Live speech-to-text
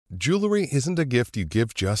Jewelry isn't a gift you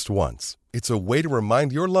give just once. It's a way to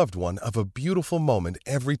remind your loved one of a beautiful moment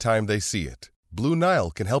every time they see it. Blue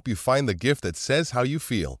Nile can help you find the gift that says how you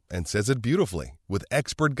feel and says it beautifully, with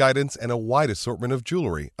expert guidance and a wide assortment of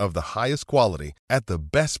jewelry of the highest quality at the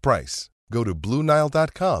best price. Go to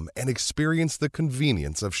BlueNile.com and experience the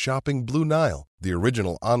convenience of shopping Blue Nile, the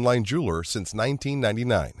original online jeweler since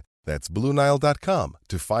 1999. That's BlueNile.com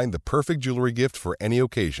to find the perfect jewelry gift for any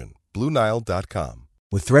occasion. BlueNile.com.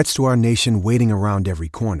 With threats to our nation waiting around every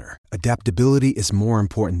corner, adaptability is more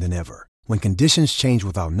important than ever. When conditions change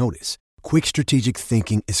without notice, quick strategic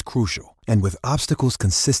thinking is crucial. And with obstacles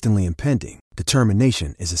consistently impending,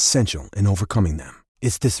 determination is essential in overcoming them.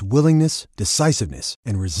 It's this willingness, decisiveness,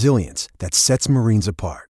 and resilience that sets Marines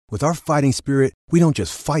apart. With our fighting spirit, we don't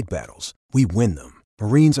just fight battles, we win them.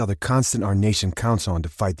 Marines are the constant our nation counts on to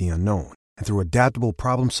fight the unknown. And through adaptable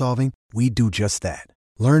problem solving, we do just that.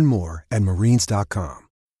 Learn more at marines.com.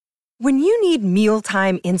 When you need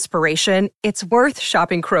mealtime inspiration, it's worth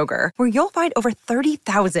shopping Kroger, where you'll find over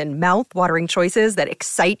 30,000 mouth-watering choices that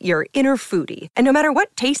excite your inner foodie. And no matter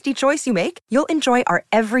what tasty choice you make, you'll enjoy our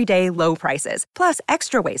everyday low prices, plus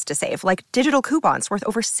extra ways to save, like digital coupons worth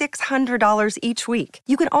over $600 each week.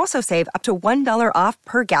 You can also save up to $1 off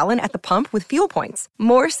per gallon at the pump with fuel points.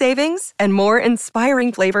 More savings and more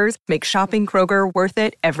inspiring flavors make shopping Kroger worth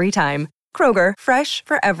it every time. Kroger, fresh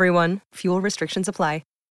for everyone. Fuel restrictions apply.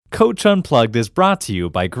 Coach Unplugged is brought to you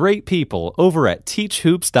by great people over at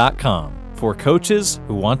teachhoops.com for coaches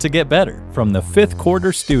who want to get better. From the Fifth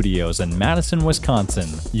Quarter Studios in Madison, Wisconsin,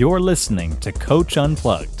 you're listening to Coach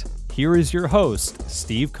Unplugged. Here is your host,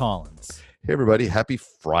 Steve Collins. Hey everybody, happy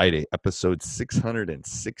Friday, episode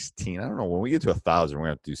 616. I don't know, when we get to 1,000, we're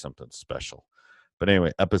going to have to do something special. But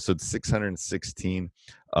anyway, episode 616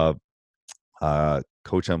 of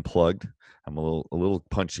Coach Unplugged. I'm a little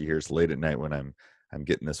punchy here. It's late at night when I'm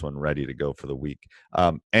getting this one ready to go for the week.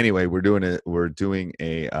 Anyway, we're doing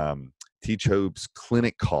a Teach Hoops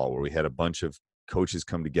clinic call where we had a bunch of coaches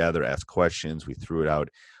come together, ask questions. We threw it out.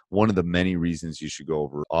 One of the many reasons you should go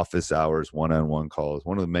over office hours, one-on-one calls.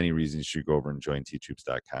 One of the many reasons you should go over and join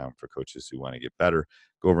teachhoops.com for coaches who want to get better.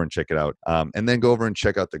 Go over and check it out. And then go over and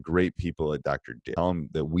check out the great people at Dr. Dale. Tell them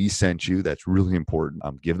that we sent you. That's really important.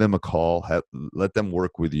 Give them a call. Let them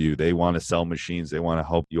work with you. They want to sell machines. They want to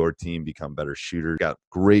help your team become better shooters. Got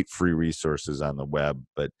great free resources on the web.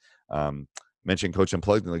 But mention Coach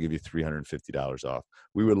Unplugged and they'll give you $350 off.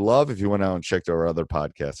 We would love if you went out and checked our other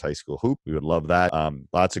podcast, High School Hoop. We would love that.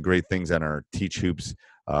 Lots of great things on our Teach Hoops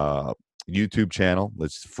YouTube channel.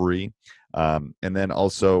 That's free. And then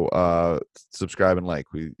also subscribe and like.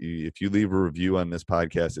 If you leave a review on this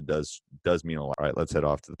podcast, it does mean a lot. All right, let's head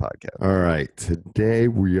off to the podcast. All right, today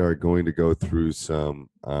we are going to go through some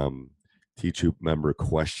Teach Hoop member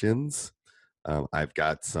questions. I've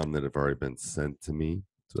got some that have already been sent to me,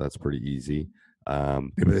 so that's pretty easy.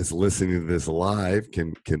 If it's listening to this live,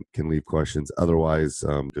 can leave questions. Otherwise,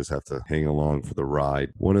 just have to hang along for the ride.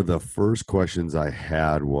 One of the first questions I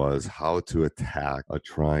had was how to attack a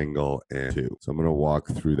triangle and two. So I'm going to walk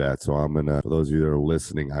through that. So for those of you that are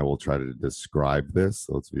listening, I will try to describe this.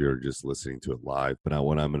 Those of you are just listening to it live. But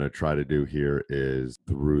what I'm going to try to do here is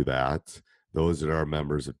through that. Those that are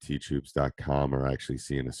members of teachhoops.com are actually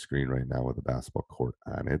seeing a screen right now with a basketball court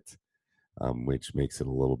on it. Which makes it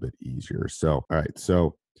a little bit easier. So, all right.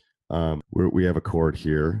 So we have a court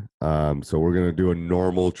here. So we're going to do a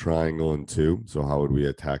normal triangle and two. So how would we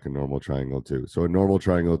attack a normal triangle two? So a normal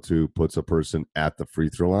triangle two puts a person at the free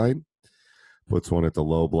throw line, puts one at the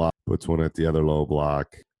low block, puts one at the other low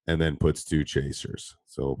block, and then puts two chasers.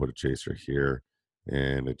 So we'll put a chaser here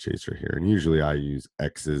and a chaser here. And usually I use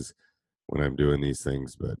X's when I'm doing these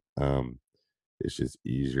things, but it's just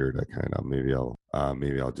easier to kind of maybe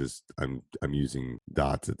I'll just I'm using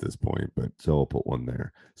dots at this point, but so I'll put one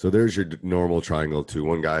there. So there's your normal triangle two.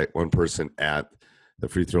 One person at the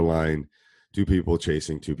free throw line, two people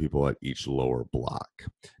chasing, two people at each lower block.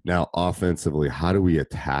 Now offensively, how do we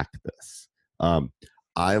attack this?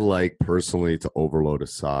 I like personally to overload a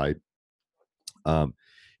side.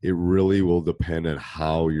 It really will depend on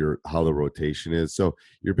how the rotation is. So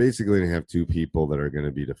you're basically going to have two people that are going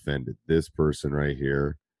to be defended. This person right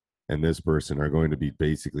here and this person are going to be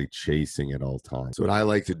basically chasing at all times. So what I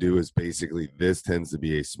like to do is basically this tends to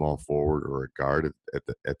be a small forward or a guard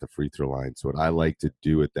at the free throw line. So what I like to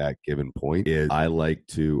do at that given point is I like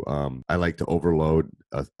to overload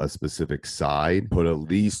a specific side, put at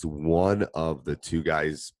least one of the two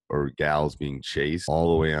guys or gals being chased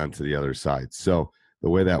all the way onto the other side. So the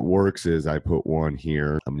way that works is I put one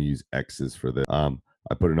here. I'm going to use X's for this.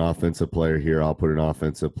 I put an offensive player here. I'll put an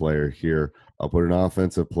offensive player here. I'll put an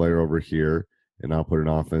offensive player over here. and I'll put an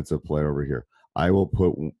offensive player over here. I will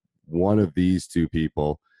put one of these two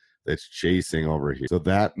people that's chasing over here. So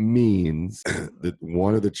that means that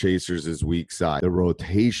one of the chasers is weak side. The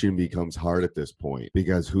rotation becomes hard at this point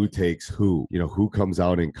because who takes who? Who comes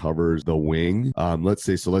out and covers the wing? Let's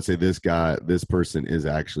say this person is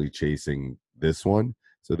actually chasing this one.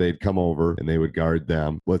 So they'd come over and they would guard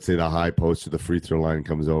them. Let's say the high post to the free throw line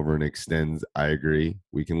comes over and extends. I agree.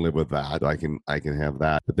 We can live with that. I can have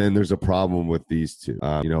that. But then there's a problem with these two.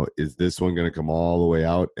 Is this one going to come all the way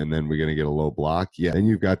out and then we're going to get a low block? Yeah. Then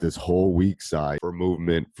you've got this whole weak side for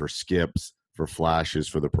movement, for skips, for flashes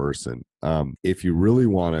for the person. If you really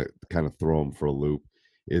want to kind of throw them for a loop,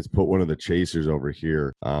 is put one of the chasers over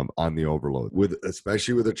here on the overload.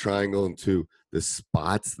 Especially with a triangle and two, the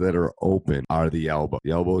spots that are open are the elbow.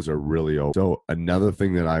 The elbows are really open. So another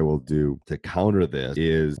thing that I will do to counter this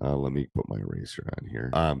is, let me put my eraser on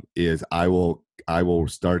here, is I will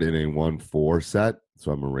start in a 1-4 set.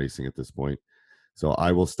 So I'm erasing at this point. So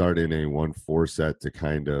I will start in a 1-4 set to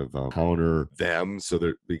kind of counter them.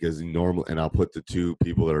 And I'll put the two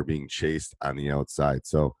people that are being chased on the outside.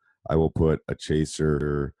 So I will put a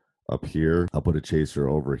chaser up here. I'll put a chaser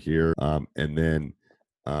over here. And then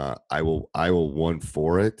I will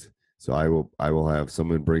 1-4 it. So I will have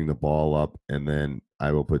someone bring the ball up, and then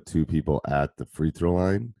I will put two people at the free throw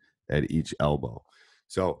line at each elbow.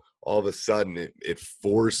 So all of a sudden it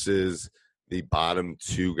forces the bottom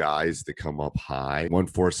two guys to come up high.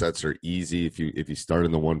 1-4 sets are easy. If you start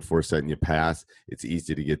in the 1-4 set and you pass, it's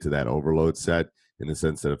easy to get to that overload set, in the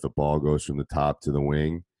sense that if the ball goes from the top to the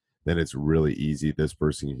wing, then it's really easy. This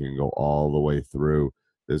person can go all the way through.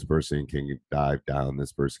 This person can dive down.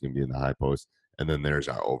 This person can be in the high post. And then there's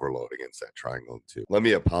our overload against that triangle too. Let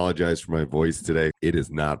me apologize for my voice today. It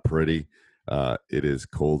is not pretty. It is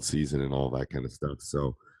cold season and all that kind of stuff.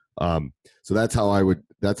 So that's how I would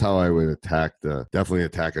definitely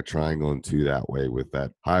attack a triangle and two that way, with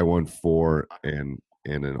that high 1-4 and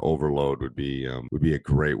an overload would be a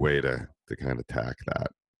great way to kind of attack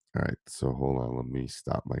that. All right, so hold on. Let me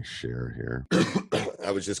stop my share here.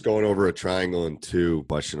 I was just going over a triangle and two.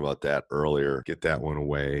 Question about that earlier. Get that one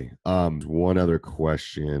away. One other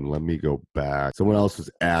question. Let me go back. Someone else was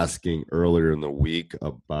asking earlier in the week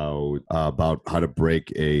about how to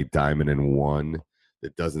break a diamond in one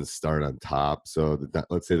that doesn't start on top. So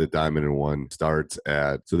let's say the diamond in one starts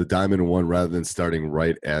the diamond in one, rather than starting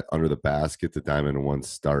right at under the basket, the diamond in one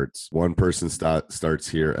starts. One person starts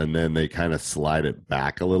here, and then they kind of slide it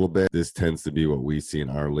back a little bit. This tends to be what we see in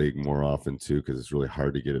our league more often too, because it's really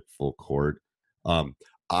hard to get it full court.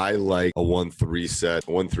 I like a 1-3 set,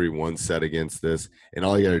 1-3-1 set against this. And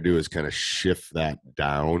all you got to do is kind of shift that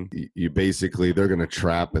down. You basically, they're going to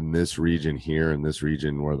trap in this region here, in this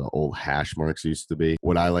region where the old hash marks used to be.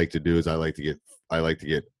 What I like to do is I like to get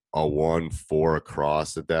a 1-4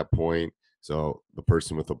 across at that point. So the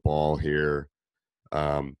person with the ball here,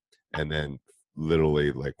 and then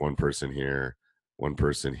literally like one person here,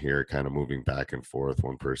 kind of moving back and forth,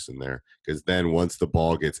 one person there. Because then once the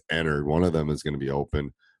ball gets entered, one of them is going to be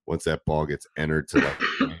open. Once that ball gets entered to like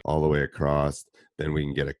all the way across, then we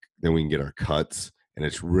can get our cuts, and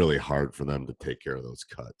it's really hard for them to take care of those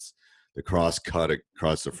cuts. The cross cut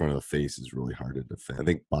across the front of the face is really hard to defend. I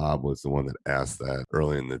think Bob was the one that asked that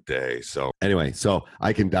early in the day. So anyway, so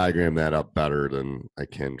I can diagram that up better than I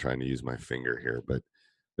can trying to use my finger here, but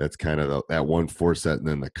that's kind of that 1-4 set, and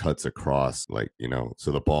then the cuts across,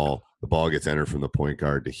 so the ball gets entered from the point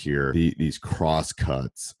guard to here. These cross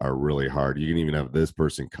cuts are really hard. You can even have this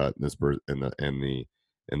person cut and this person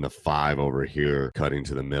and the 5 over here cutting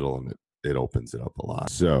to the middle, and it opens it up a lot.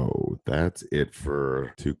 So that's it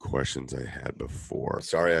for 2 questions I had before.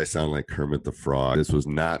 Sorry, I sound like Kermit the Frog. This was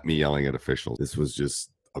not me yelling at officials. This was just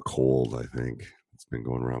a cold, I think. Been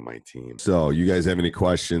going around my team. So you guys have any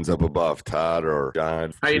questions up above, Todd or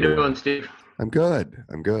John? How you doing, Steve? I'm good.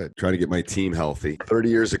 Trying to get my team healthy. 30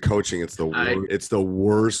 years of coaching. It's the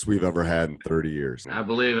worst we've ever had in 30 years. I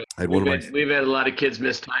believe it. We've had a lot of kids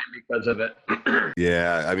miss time because of it.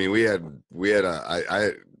 Yeah. I mean,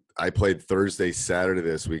 I played Thursday, Saturday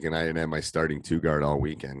this week, and I didn't have my starting 2 guard all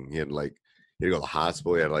weekend. He had to go to the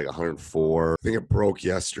hospital. He had 104. I think it broke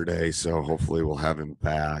yesterday, so hopefully we'll have him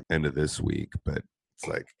back end of this week. But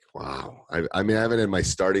it's wow. I haven't had my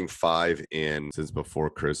starting 5 in since before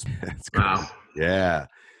Christmas. Wow. Yeah.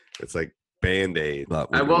 It's like Band-Aid.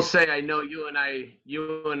 I will say, I know you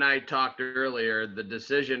and I talked earlier. The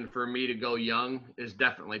decision for me to go young is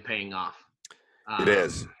definitely paying off. It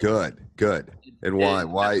is. Good. And why?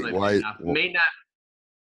 May not.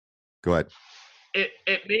 Go ahead.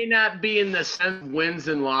 It may not be in the sense of wins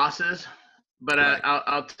and losses, But Right.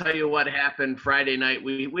 I'll tell you what happened Friday night.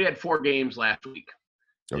 We had 4 games last week.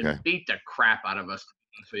 Okay. And beat the crap out of us.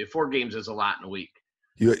 So 4 games is a lot in a week.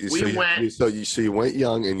 So you went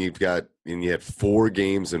young and you had 4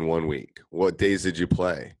 games in 1 week. What days did you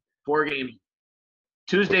play? 4 games,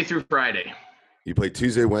 Tuesday through Friday. You played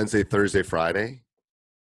Tuesday, Wednesday, Thursday, Friday?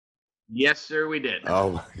 Yes, sir, we did.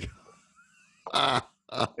 Oh my God.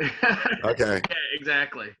 Okay. Yeah,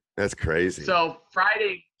 exactly. That's crazy. So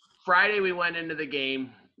Friday we went into the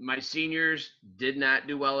game. My seniors did not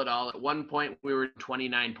do well at all. At one point, we were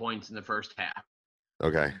 29 points in the first half.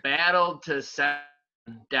 Okay. Battled to 7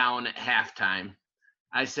 down at halftime.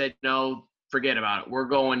 I said, no, forget about it. We're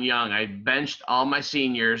going young. I benched all my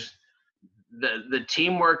seniors. The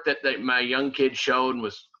teamwork that my young kids showed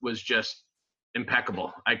was just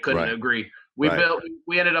impeccable. I couldn't agree. We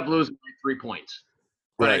ended up losing by 3 points,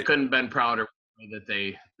 but I couldn't have been prouder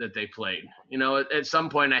that they played. You know, at some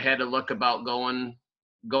point I had to look about going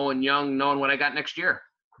young, knowing what I got next year.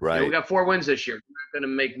 Right. You know, we got 4 wins this year. We're not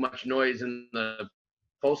going to make much noise in the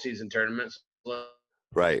postseason tournaments.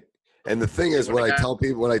 Right. And the thing is, when I tell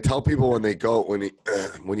people when they go, when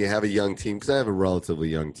you have a young team, because I have a relatively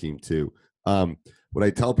young team too. What I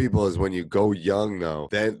tell people is when you go young, though,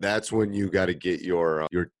 then that's when you got to get your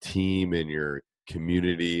team and your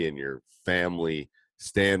community and your family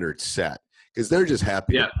standards set, because they're just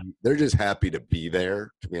happy. Yeah. They're just happy to be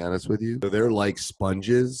there. To be honest with you, so they're like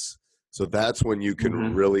sponges. So that's when you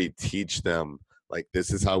can really teach them, like,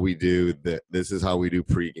 this is how we do that. This is how we do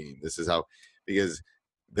pregame. This is how, because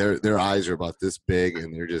their eyes are about this big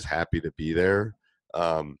and they're just happy to be there.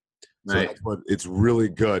 So that's what, it's really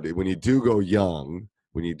good when you do go young,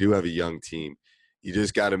 when you do have a young team, you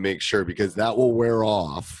just got to make sure, because that will wear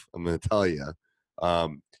off. I'm going to tell you,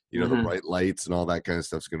 the bright lights and all that kind of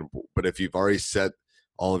stuff's going to, but if you've already set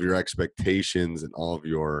all of your expectations and all of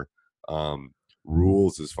your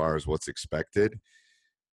rules as far as what's expected,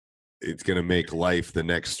 it's going to make life the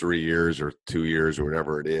next 3 years or 2 years or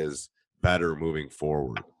whatever it is better moving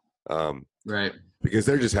forward. Right. Because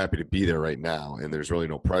they're just happy to be there right now, and there's really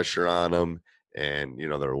no pressure on them, and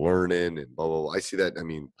they're learning and blah blah blah. I see that. I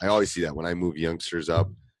mean, I always see that when I move youngsters up.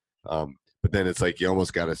 But then it's like you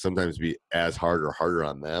almost got to sometimes be as hard or harder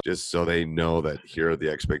on them, just so they know that here are the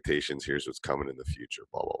expectations. Here's what's coming in the future.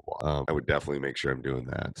 Blah blah blah. I would definitely make sure I'm doing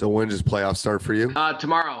that. So when does playoffs start for you?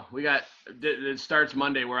 Tomorrow. It starts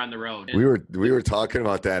Monday. We're on the road. We were talking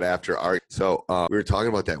about that after our. So we were talking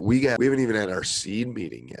about that. We haven't even had our seed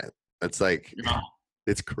meeting yet. That's like,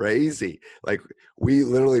 it's crazy. Like, we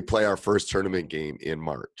literally play our first tournament game in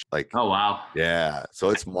March. Like, oh wow, yeah. So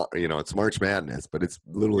it's it's March Madness, but it's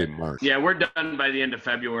literally March. Yeah, we're done by the end of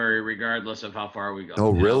February, regardless of how far we go. Oh,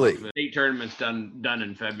 really? 8 tournaments done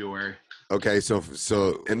in February. Okay, so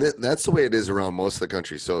and that's the way it is around most of the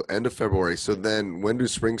country. So end of February. So then, when do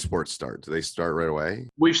spring sports start? Do they start right away?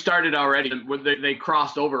 We've started already. They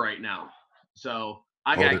crossed over right now. So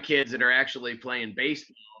I got kids that are actually playing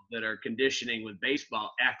baseball, that are conditioning with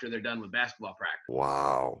baseball after they're done with basketball practice.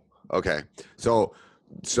 Wow. Okay. So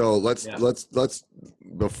let's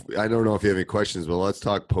I don't know if you have any questions, but let's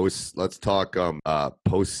talk postseason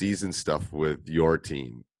stuff with your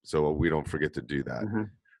team, so we don't forget to do that.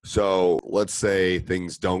 So let's say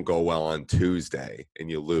things don't go well on Tuesday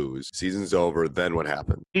and you lose. Season's over. Then what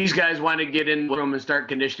happens? These guys want to get in the room and start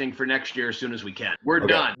conditioning for next year as soon as we can. We're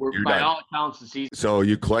done. You're by done. All accounts, the season. So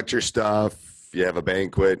you collect your stuff, you have a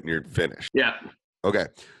banquet, and you're finished. Yeah. Okay.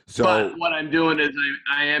 So but what I'm doing is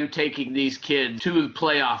I am taking these kids to the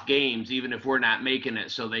playoff games, even if we're not making it,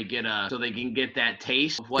 so they can get that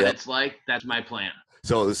taste of what it's like. That's my plan.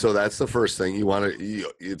 So that's the first thing you want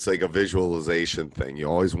to. It's like a visualization thing. You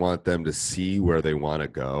always want them to see where they want to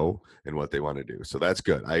go and what they want to do. So that's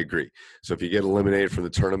good. I agree. So if you get eliminated from the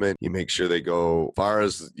tournament, you make sure they go far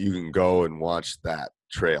as you can go and watch that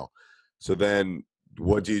trail. So then,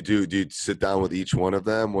 what do you do? Do you sit down with each one of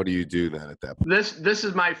them? What do you do then at that point? This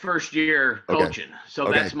is my first year coaching, so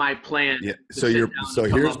that's my plan. Yeah. So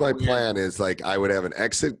here's my plan: is like I would have an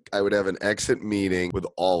exit meeting with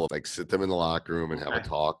all of, like, sit them in the locker room and have a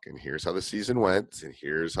talk. And here's how the season went, and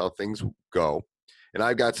here's how things go. And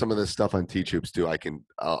I've got some of this stuff on Teach Hoops too.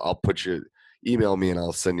 I'll put you. Email me and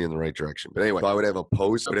I'll send you in the right direction. But anyway, so I would have a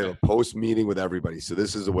post meeting with everybody. So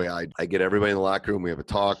this is the way I get everybody in the locker room. We have a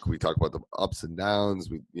talk. We talk about the ups and downs.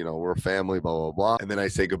 We're a family, blah, blah, blah. And then I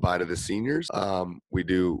say goodbye to the seniors. We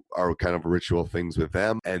do our kind of ritual things with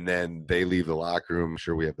them. And then they leave the locker room. I'm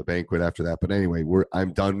sure we have the banquet after that. But anyway,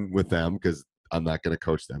 I'm done with them because I'm not going to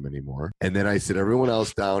coach them anymore. And then I sit everyone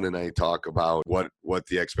else down and I talk about what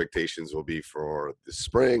the expectations will be for the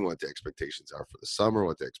spring, what the expectations are for the summer,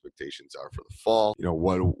 what the expectations are for the fall.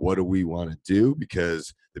 What do we want to do?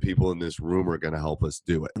 Because the people in this room are going to help us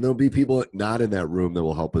do it. And there'll be people not in that room that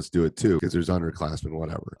will help us do it too, because there's underclassmen,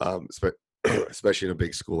 whatever. Especially in a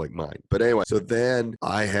big school like mine. But anyway, so then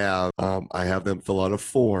I have them fill out a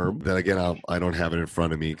form that, again, I don't have it in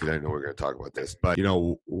front of me because I know we're going to talk about this, but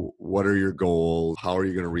what are your goals? How are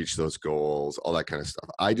you going to reach those goals? All that kind of stuff.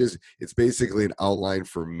 It's basically an outline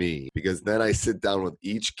for me, because then I sit down with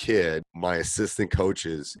each kid, my assistant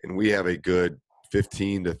coaches, and we have a good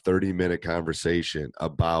 15 to 30 minute conversation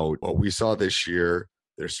about what we saw this year,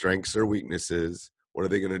 their strengths, their weaknesses. What are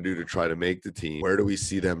they going to do to try to make the team? Where do we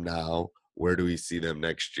see them now? Where do we see them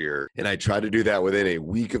next year? And I try to do that within a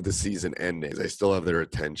week of the season ending. I still have their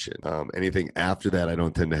attention. Anything after that, I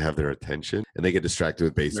don't tend to have their attention. And they get distracted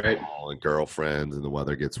with baseball and girlfriends, and the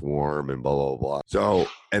weather gets warm and blah, blah, blah. So,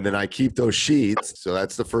 and then I keep those sheets. So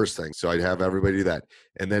that's the first thing. So I'd have everybody do that.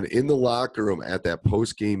 And then in the locker room at that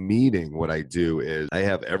post-game meeting, what I do is I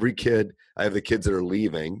have the kids that are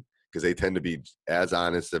leaving, because they tend to be as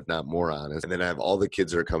honest, if not more honest. And then I have all the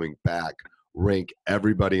kids that are coming back rank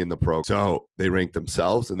everybody in the program. So they rank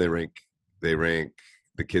themselves, and they rank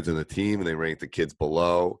the kids in the team, and they rank the kids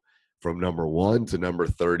below from number 1 to number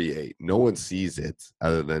 38. No one sees it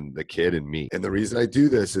other than the kid and me. And the reason I do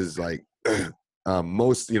this is like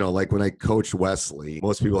most, like when I coached Wesley,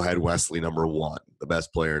 most people had Wesley number 1, the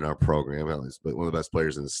best player in our program, but one of the best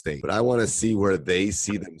players in the state. But I want to see where they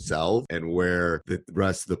see themselves and where the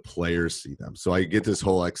rest of the players see them. So I get this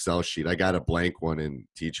whole Excel sheet. I got a blank one in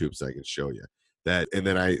Teach Hoops I can show you. And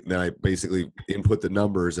then I basically input the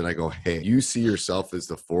numbers, and I go, hey, you see yourself as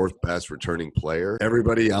the 4th best returning player.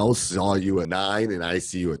 Everybody else saw you at 9, and I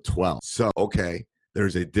see you at 12. So, okay,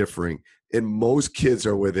 there's a differing. And most kids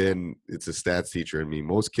are within, it's a stats teacher and me,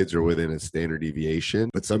 most kids are within a standard deviation.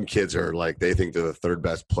 But some kids are like, they think they're the 3rd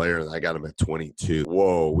best player, and I got them at 22.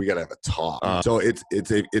 Whoa, we got to have a talk. So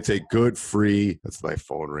it's a good free, that's my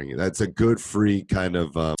phone ringing. That's a good free kind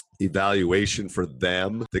of evaluation for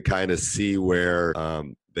them to kind of see where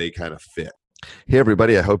they kind of fit. Hey,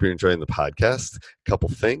 everybody. I hope you're enjoying the podcast. A couple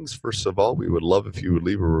things. First of all, we would love if you would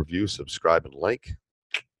leave a review, subscribe, and like.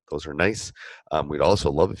 Those are nice. We'd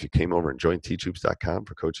also love if you came over and joined teachhoops.com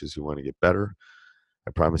for coaches who want to get better.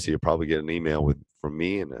 I promise you'll probably get an email from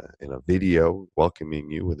me and a video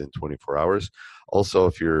welcoming you within 24 hours. Also,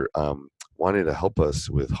 if you're wanting to help us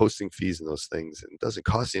with hosting fees and those things, and it doesn't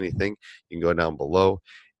cost you anything, you can go down below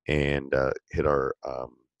and hit our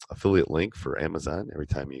affiliate link for Amazon. Every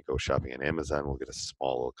time you go shopping on Amazon, we'll get a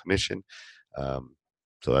small little commission.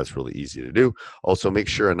 So that's really easy to do. Also, make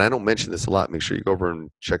sure, and I don't mention this a lot, make sure you go over and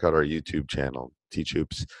check out our YouTube channel, Teach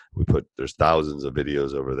Hoops. There's thousands of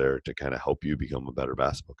videos over there to kind of help you become a better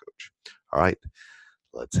basketball coach. All right,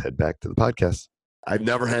 let's head back to the podcast. I've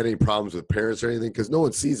never had any problems with parents or anything, because no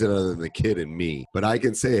one sees it other than the kid and me. But I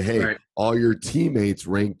can say, hey, all your teammates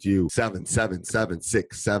ranked you 7, 7, 7,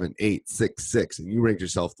 6, 7, 8, 6, 6, and you ranked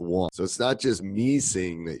yourself the 1. So it's not just me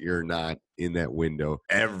seeing that you're not in that window.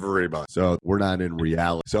 Everybody. So we're not in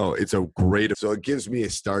reality. So it gives me a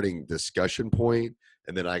starting discussion point.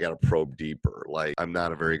 And then I got to probe deeper. Like, I'm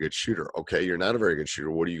not a very good shooter. Okay, you're not a very good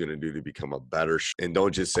shooter. What are you going to do to become a better shooter? And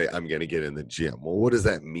don't just say, I'm going to get in the gym. Well, what does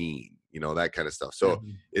that mean? That kind of stuff. So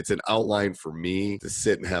it's an outline for me to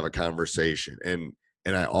sit and have a conversation. And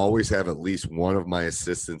I always have at least one of my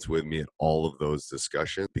assistants with me at all of those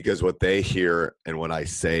discussions, because what they hear and what I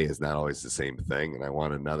say is not always the same thing. And I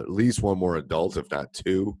want at least one more adult, if not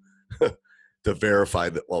 2, to verify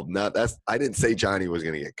that. I didn't say Johnny was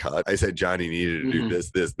going to get cut. I said Johnny needed to do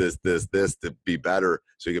this to be better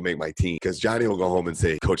so he could make my team. Because Johnny will go home and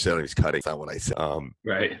say, Coach said he's cutting. That's not what I said.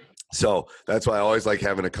 Right. So that's why I always like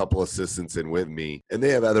having a couple assistants in with me, and they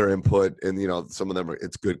have other input, and some of them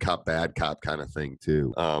it's good cop, bad cop kind of thing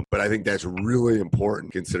too. But I think that's really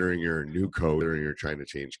important, considering you're a new coach or you're trying to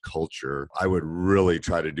change culture. I would really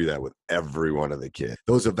try to do that with every one of the kids.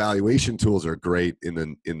 Those evaluation tools are great in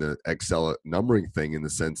the Excel numbering thing, in the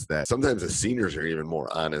sense that sometimes the seniors are even more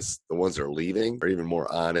honest. The ones that are leaving are even more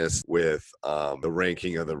honest with the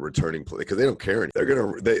ranking of the returning play, because they don't care.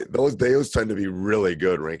 Those tend to be really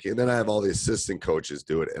good ranking. And then I have all the assistant coaches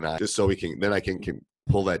do it, and I can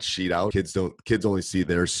pull that sheet out. Kids only see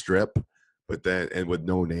their strip, but then, and with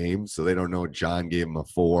no name, so they don't know John gave them a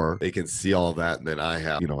 4. They can see all that, and then I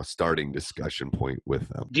have a starting discussion point with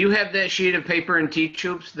them. Do you have that sheet of paper in Teach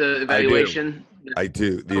Hoops, the evaluation? I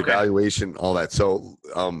do. The Okay. evaluation, all that. So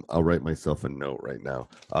I'll write myself a note right now.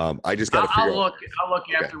 I just got to figure out. I'll look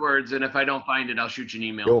afterwards, and if I don't find it, I'll shoot you an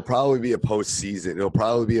email. It'll probably be a postseason. It'll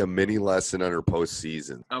probably be a mini lesson under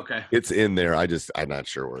postseason. Okay. It's in there. I'm not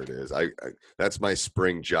sure where it is. I that's my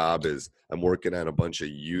spring job. Is I'm working on a bunch of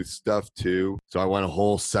youth stuff too. So I want a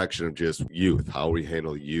whole section of just youth, how we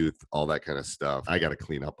handle youth, all that kind of stuff. I got to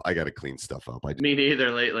clean up. I got to clean stuff up. Me neither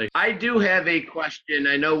lately. I do have a question.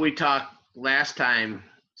 I know we talked last time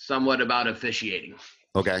somewhat about officiating.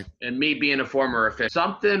 Okay. And me being a former official,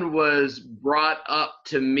 something was brought up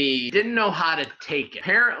to me. Didn't know how to take it.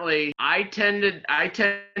 Apparently, I tended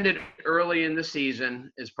early in the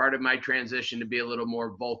season as part of my transition to be a little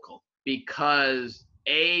more vocal because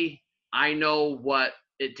I know what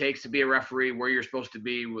it takes to be a referee, where you're supposed to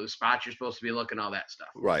be, what spots you're supposed to be looking, all that stuff.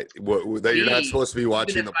 Right. That you're not supposed to be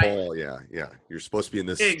watching the ball. Yeah. You're supposed to be in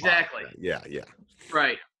this exactly. spot. Yeah.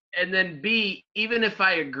 Right. And then B, even if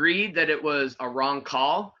I agreed that it was a wrong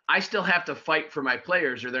call, I still have to fight for my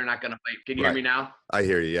players or they're not going to fight. Can you hear me now? I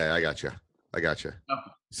hear you. Yeah, I got you. Oh.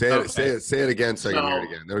 Say it again so I can hear it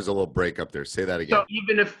again. There was a little break up there. Say that again. So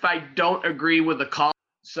even if I don't agree with the call,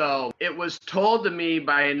 so it was told to me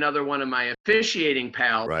by another one of my officiating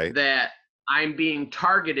pals that I'm being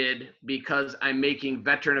targeted because I'm making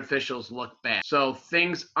veteran officials look bad. So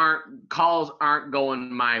calls aren't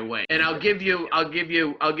going my way. And I'll give you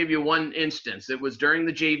one instance. It was during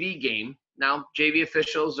the JV game. Now, JV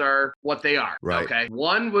officials are what they are. Right. Okay.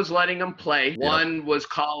 One was letting them play. One was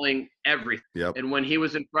calling everything. Yep. And when he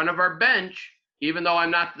was in front of our bench, even though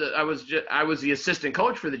I was the assistant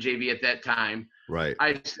coach for the JV at that time. Right.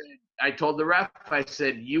 I told the ref, I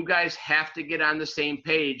said, you guys have to get on the same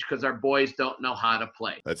page because our boys don't know how to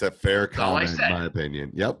play. That's a fair comment, in my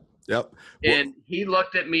opinion. Yep. And he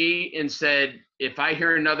looked at me and said, if I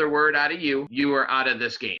hear another word out of you, you are out of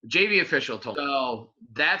this game. JV official told me. So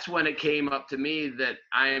that's when it came up to me that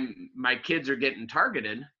my kids are getting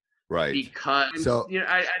targeted. Right. Because I don't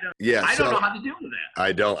know how to deal with that.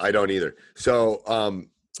 I don't either. So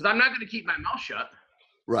because I'm not going to keep my mouth shut.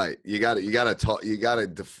 Right. You got to talk.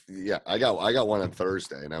 I got one on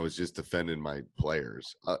Thursday, and I was just defending my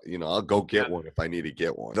players. I'll go get one if I need to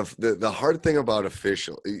get one. The hard thing about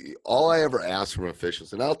all I ever ask from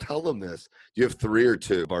officials, and I'll tell them this: you have 3 or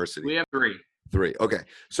 2 varsity. We have 3. 3. Okay.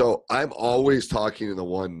 So I'm always talking to the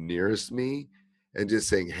one nearest me, and just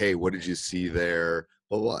saying, "Hey, what did you see there?"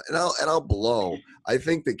 Blah blah. And I'll blow. I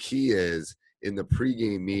think the key is in the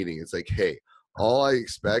pregame meeting. It's like, "Hey, all I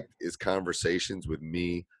expect is conversations with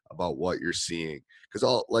me about what you're seeing."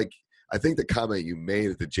 Because I think the comment you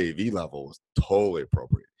made at the JV level was totally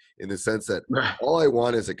appropriate in the sense that all I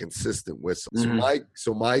want is a consistent whistle. Mm-hmm.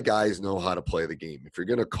 So my guys know how to play the game. If you're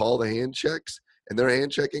going to call the hand checks and they're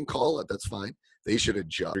hand checking, call it. That's fine. They should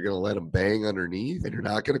adjust. You're going to let them bang underneath and you're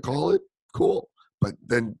not going to call it. Cool. But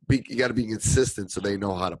then you got to be consistent so they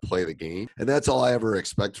know how to play the game. And that's all I ever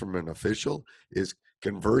expect from an official is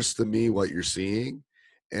converse to me what you're seeing.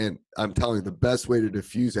 And I'm telling you, the best way to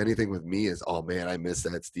diffuse anything with me is, oh, man, I missed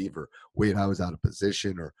that, Steve, or wait, I was out of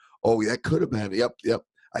position, or, oh, that could have been. Yep.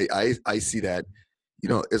 I see that.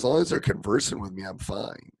 As long as they're conversing with me, I'm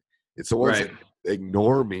fine. It's the ones that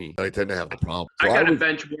ignore me that I tend to have the problem. So I got a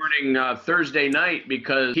bench warning Thursday night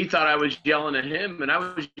because he thought I was yelling at him, and I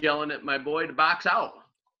was yelling at my boy to box out.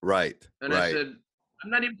 Right. And I said, I'm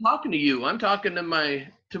not even talking to you. I'm talking to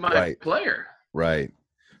my player. Right.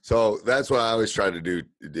 So that's what I always try to do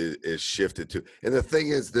is shift it to. And the thing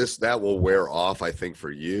is that will wear off, I think, for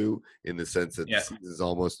you in the sense that the season's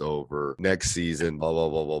almost over. Next season, blah, blah,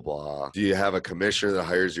 blah, blah, blah. Do you have a commissioner that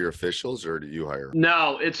hires your officials or do you hire them?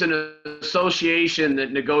 No, it's an association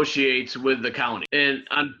that negotiates with the county. And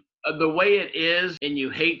the way it is, and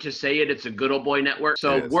you hate to say it, it's a good old boy network.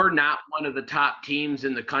 So we're not one of the top teams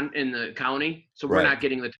in the county. So we're not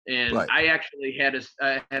getting I actually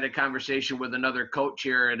had a conversation with another coach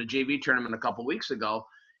here at a JV tournament a couple weeks ago,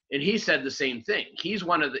 and he said the same thing. He's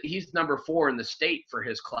number 4 in the state for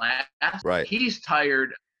his class. Right. He's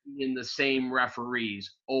tired in the same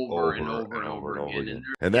referees over and over again.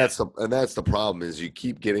 And that's the problem is you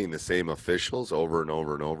keep getting the same officials over and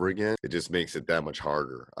over and over again. It just makes it that much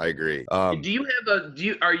harder. I agree. Do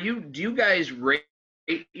you guys rate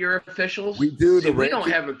your officials? We do. We don't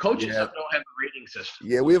have coaches don't have a rating system.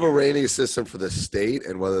 Yeah, we have a rating system for the state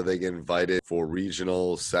and whether they get invited for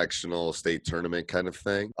regional, sectional, state tournament kind of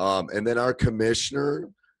thing. And then our commissioner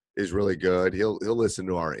is really good. He'll listen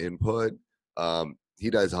to our input. He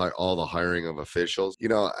does all the hiring of officials.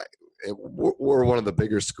 we're one of the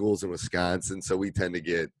bigger schools in Wisconsin, so we tend to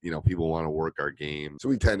get, people want to work our game. So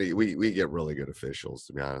we get really good officials,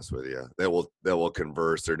 to be honest with you. They will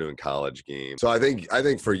converse. They're doing college games. So I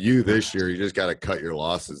think for you this year, you just got to cut your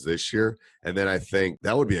losses this year. And then I think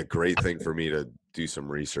that would be a great thing for me to do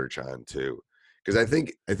some research on too. Because I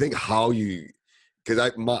think how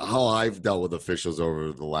I've dealt with officials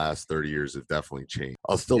over the last 30 years have definitely changed.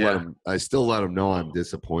 I still let them know I'm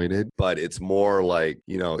disappointed, but it's more like,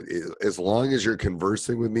 as long as you're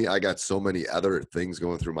conversing with me, I got so many other things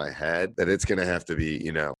going through my head that it's going to have to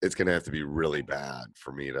be really bad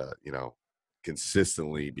for me to,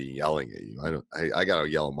 consistently be yelling at you. I gotta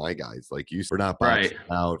yell at my guys like you for not boxing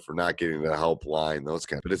out, for not getting the helpline, those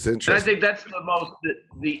kind. But it's interesting. And I think that's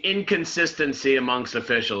the inconsistency amongst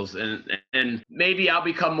officials, and maybe I'll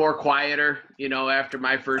become more quieter, after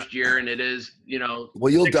my first year, and it is,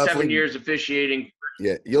 well, you'll 7 years officiating.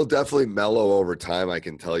 Yeah, you'll definitely mellow over time. I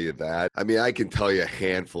can tell you that. I mean, I can tell you a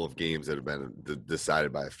handful of games that have been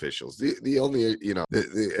decided by officials. The only,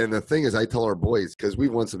 and the thing is, I tell our boys, because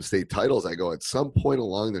we've won some state titles, I go, at some point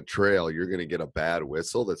along the trail, you're going to get a bad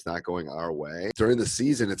whistle that's not going our way. During the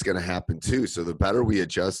season, it's going to happen too. So the better we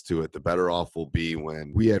adjust to it, the better off we'll be.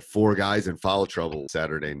 When we had 4 guys in foul trouble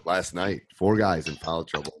last night, 4 guys in foul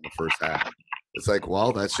trouble in the first half. It's like,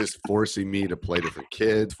 well, that's just forcing me to play different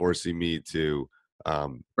kids, forcing me to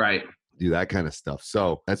do that kind of stuff.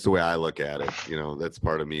 So that's the way I look at it. That's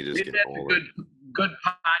part of me just getting older. Good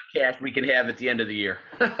podcast we can have at the end of the year.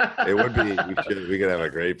 It would be. We could have a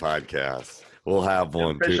great podcast. We'll have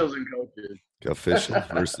one officials too. And coaches. Officials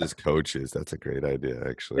versus coaches. That's a great idea,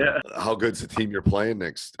 actually. Yeah. How good's the team you're playing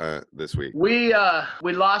this week? We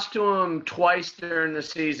lost to them twice during the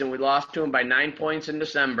season. We lost to them by 9 points in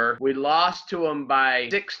December. We lost to them by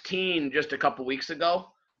 16 just a couple weeks ago.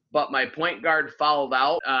 But my point guard fouled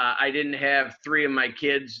out. I didn't have 3 of my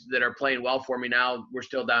kids that are playing well for me now. We're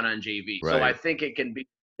still down on JV. Right. So I think it can be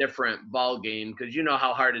a different ball game because you know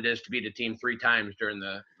how hard it is to beat a team 3 times during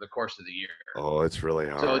the course of the year. Oh, it's really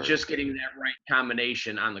hard. So it's just getting that right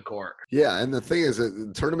combination on the court. Yeah, and the thing is,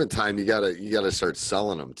 at tournament time, you gotta start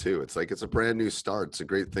selling them too. It's like it's a brand new start. It's a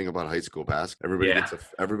great thing about high school basketball.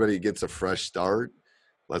 Everybody gets a fresh start.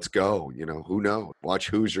 Let's go. Who knows? Watch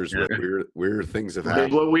Hoosiers. Yeah. Weird things have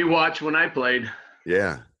happened. What we watched when I played.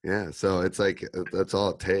 Yeah. So it's like that's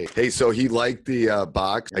all it takes. Hey, so he liked the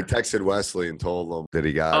box. I texted Wesley and told him that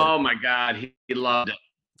he got it. Oh my God, he loved it.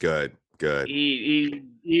 Good. He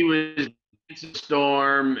was a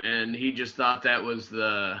storm, and he just thought that was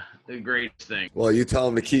the greatest thing. Well, you tell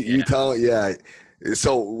him to keep. You tell him, yeah.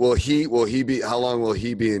 So will he be? How long will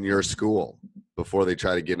he be in your school before they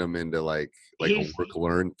try to get him into like a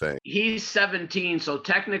work-learn thing? He's 17, so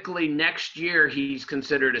technically next year he's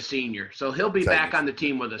considered a senior. So he'll be back on the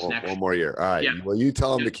team with us next year. One more year. All right. Yeah. Well, you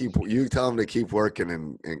tell him to keep working,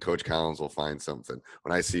 and Coach Collins will find something.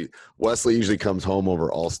 When I see Wesley usually comes home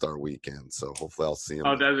over All-Star weekend, so hopefully I'll see him.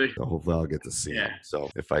 Oh, does he? So hopefully I'll get to see him.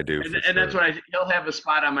 So if I do, and that's what he'll have a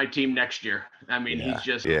spot on my team next year. I mean, he's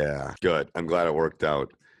just good. I'm glad it worked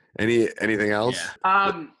out. Anything else?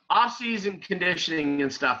 Yeah. Off-season conditioning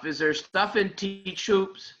and stuff. Is there stuff in Teach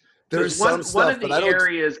Hoops? There's some stuff, one of the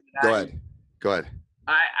areas. Go ahead.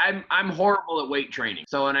 I'm horrible at weight training.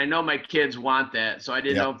 So, and I know my kids want that. So I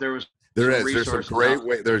didn't know if there was. There's some great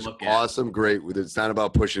weight. There's awesome great. It's not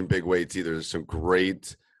about pushing big weights either. There's some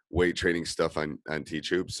great weight training stuff on Teach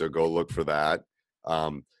Hoops. So go look for that.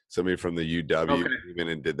 Somebody from the UW came in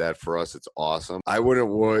and did that for us. It's awesome. I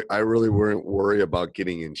really wouldn't worry about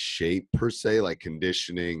getting in shape per se, like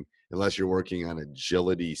conditioning, unless you're working on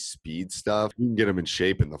agility, speed stuff. You can get them in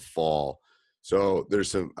shape in the fall. So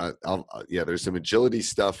there's some, there's some agility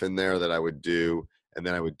stuff in there that I would do, and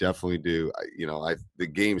then I would definitely do. The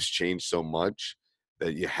game's changed so much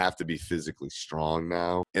that you have to be physically strong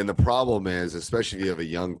now. And the problem is, especially if you have a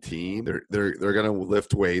young team, they're going to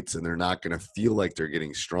lift weights and they're not going to feel like they're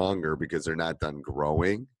getting stronger because they're not done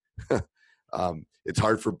growing. It's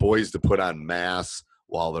hard for boys to put on mass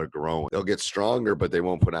while they're growing. They'll get stronger, but they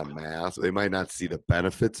won't put on mass. They might not see the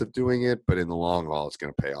benefits of doing it, but in the long haul, it's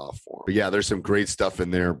going to pay off for them. But yeah, there's some great stuff in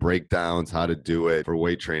there, breakdowns, how to do it for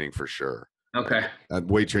weight training for sure. Okay.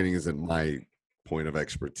 Weight training isn't my point of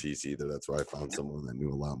expertise either. That's why I found someone that knew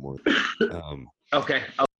a lot more. Okay.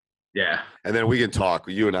 Yeah. And then we can talk.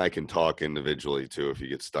 You and I can talk individually too if you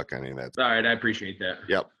get stuck on any of that. All right. I appreciate that.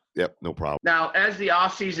 Yep. No problem. Now, as the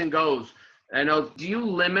off season goes, I know, do you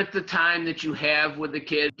limit the time that you have with the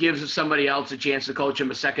kid? Gives somebody else a chance to coach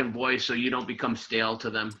them, a second voice, so you don't become stale to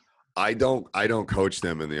them? I don't coach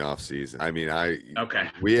them in the off season. I mean, Okay.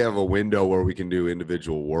 we have a window where we can do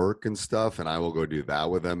individual work and stuff, and I will go do that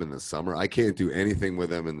with them in the summer. I can't do anything with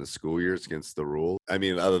them in the school year. It's against the rule. I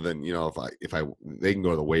mean, other than, if I they can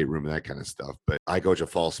go to the weight room and that kind of stuff, but I coach a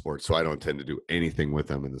fall sport, so I don't tend to do anything with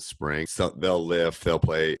them in the spring. So they'll lift, they'll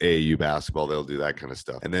play AAU basketball, they'll do that kind of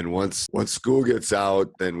stuff. And then once school gets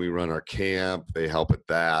out, then we run our camp, they help with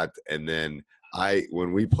that. And then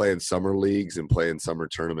when we play in summer leagues and play in summer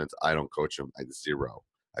tournaments, I don't coach them. I zero.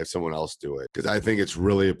 I have someone else do it because I think it's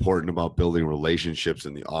really important about building relationships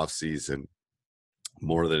in the off season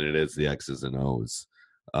more than it is the X's and O's.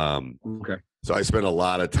 Okay. So I spend a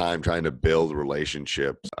lot of time trying to build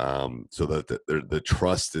relationships so that the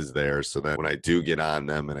trust is there, so that when I do get on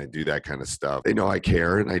them and I do that kind of stuff, they know I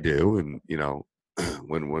care, and I do. And,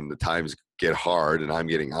 when the times get hard and I'm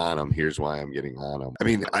getting on them, here's why I'm getting on them. I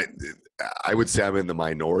mean, I would say I'm in the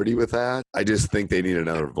minority with that. I just think they need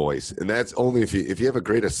another voice. And that's only if you have a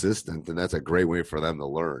great assistant, then that's a great way for them to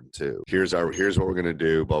learn too. Here's what we're going to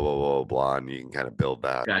do, blah, blah, blah, blah. And you can kind of build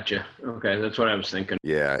that. Gotcha. Okay. That's what I was thinking.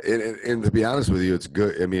 Yeah. And to be honest with you, it's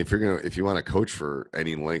good. I mean, if you want to coach for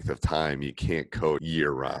any length of time, you can't coach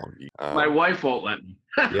year round. My wife won't let me.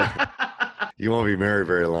 Yeah. You won't be married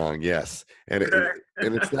very long. Yes. And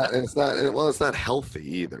it's not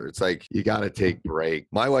healthy either. It's like, you got to take break.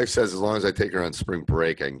 My wife says, as long as I take her on spring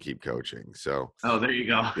break, I can keep coaching. So, there you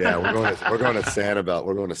go. Yeah. We're going to Sanibel.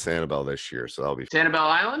 We're going to Sanibel this year. So that'll be Sanibel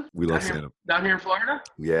Island. We love Sanibel. Down here in Florida.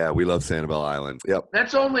 Yeah. We love Sanibel Island. Yep.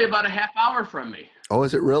 That's only about a half hour from me. Oh,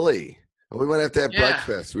 is it really? We might have to have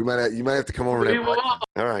breakfast. You might have to come over and have breakfast.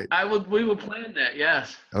 All right. We will plan that.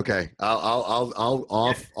 Yes. Okay. I'll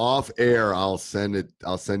off air. I'll send you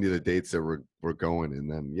the dates that we're going, and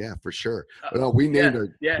then for sure. We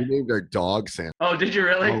named our dog Sanibel. Oh, did you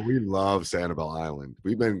really? Oh, we love Sanibel Island.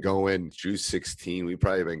 We've been going June 16. We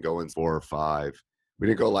probably been going 4 or 5. We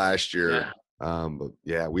didn't go last year. Yeah.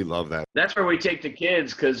 But we love that. That's where we take the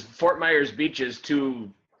kids, because Fort Myers Beach is too.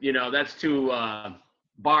 That's too.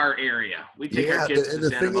 Bar area. We take our kids to the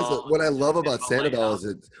Sanibel. Thing is that what I love about Sanibel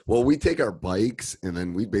is we take our bikes and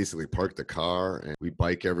then we basically park the car and we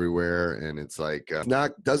bike everywhere, and it's like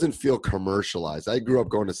doesn't feel commercialized. I grew up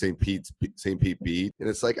going to St. Pete Beach, and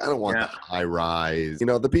it's like, I don't want the high rise.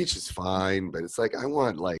 The beach is fine, but it's like, I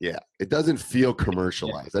want it doesn't feel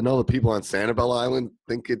commercialized. I know the people on Sanibel Island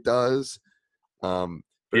think it does.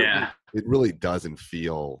 It really doesn't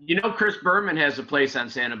feel. Chris Berman has a place on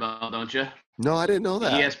Sanibel, don't you? No, I didn't know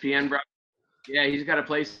that. ESPN, bro. Yeah, he's got a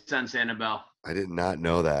place on Sanibel. I did not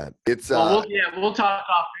know that. It's we'll talk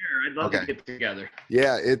off air. I'd love to get together.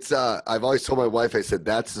 Yeah, it's I've always told my wife, I said,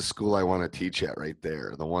 that's the school I want to teach at right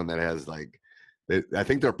there. The one that has I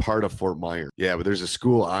think they're part of Fort Myers. Yeah, but there's a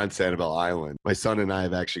school on Sanibel Island. My son and I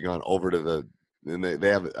have actually gone over to and they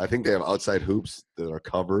have, I think they have outside hoops that are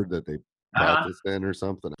covered that they practice in or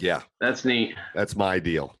something. Yeah. That's neat. That's my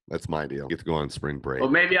deal. Get to go on spring break. Well,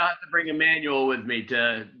 maybe I'll have to bring Emmanuel with me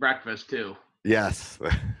to breakfast too. Yes.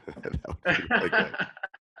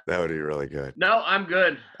 That would be really good. No, I'm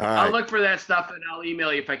good. All right. I'll look for that stuff and I'll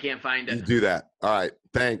email you if I can't find it. You do that. All right.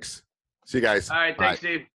 Thanks. See you guys. All right. Thanks,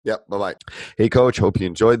 Steve. Yep. Bye-bye. Hey, Coach. Hope you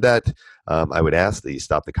enjoyed that. I would ask that you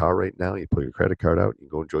stop the car right now. You pull your credit card out. You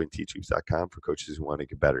go and join teachhoops.com for coaches who want to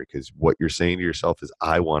get better. Because what you're saying to yourself is,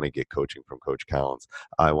 I want to get coaching from Coach Collins.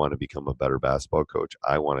 I want to become a better basketball coach.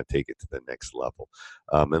 I want to take it to the next level.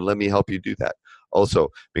 And let me help you do that. Also,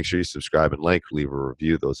 make sure you subscribe and leave a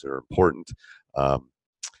review. Those are important.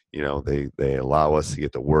 They allow us to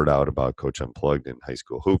get the word out about Coach Unplugged and high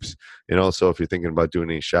school hoops. And also, if you're thinking about doing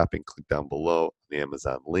any shopping, click down below the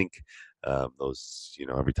Amazon link.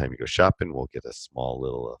 Every time you go shopping, we'll get a small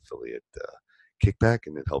little affiliate kickback,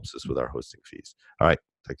 and it helps us with our hosting fees. All right.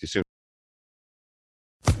 Talk to you soon.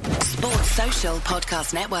 Sports Social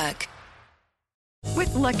Podcast Network.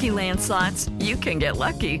 With Lucky Land Slots, you can get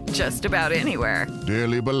lucky just about anywhere.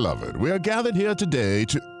 Dearly beloved, we are gathered here today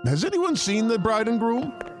to... Has anyone seen the bride and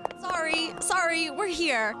groom? Sorry, we're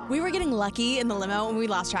here. We were getting lucky in the limo and we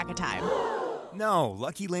lost track of time. No,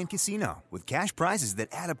 Lucky Land Casino, with cash prizes that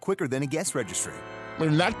add up quicker than a guest registry.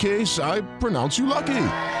 In that case, I pronounce you lucky.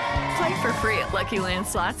 Play for free at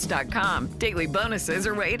LuckyLandSlots.com. Daily bonuses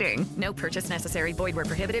are waiting. No purchase necessary. Void where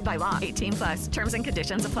prohibited by law. 18+. Terms and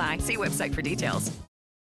conditions apply. See website for details.